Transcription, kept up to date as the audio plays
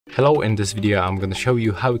Hello, in this video I'm going to show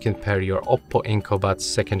you how you can pair your OPPO Enco Buds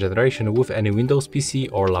 2nd generation with any Windows PC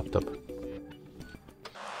or laptop.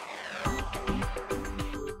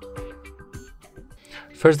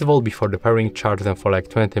 First of all, before the pairing, charge them for like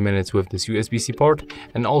 20 minutes with this USB-C port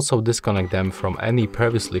and also disconnect them from any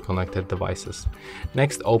previously connected devices.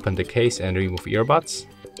 Next, open the case and remove earbuds.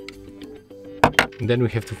 Then we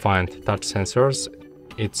have to find touch sensors.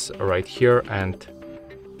 It's right here and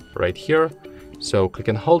right here. So click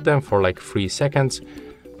and hold them for like 3 seconds.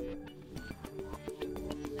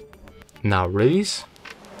 Now release.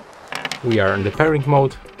 We are in the pairing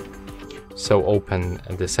mode. So open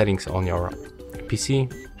the settings on your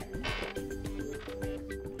PC.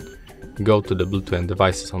 Go to the Bluetooth and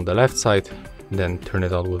devices on the left side. Then turn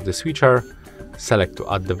it on with the switcher. Select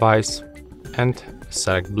to add device and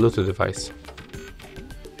select Bluetooth device.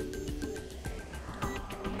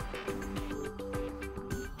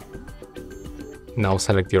 Now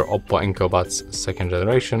select your OPPO Enco Buds 2nd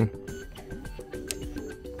generation.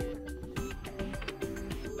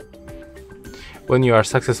 When you are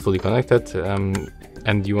successfully connected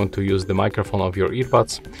and you want to use the microphone of your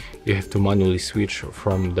earbuds, you have to manually switch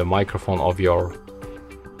from the microphone of your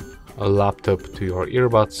laptop to your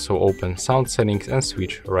earbuds. So open sound settings and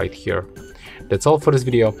switch right here. That's all for this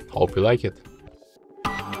video. Hope you like it.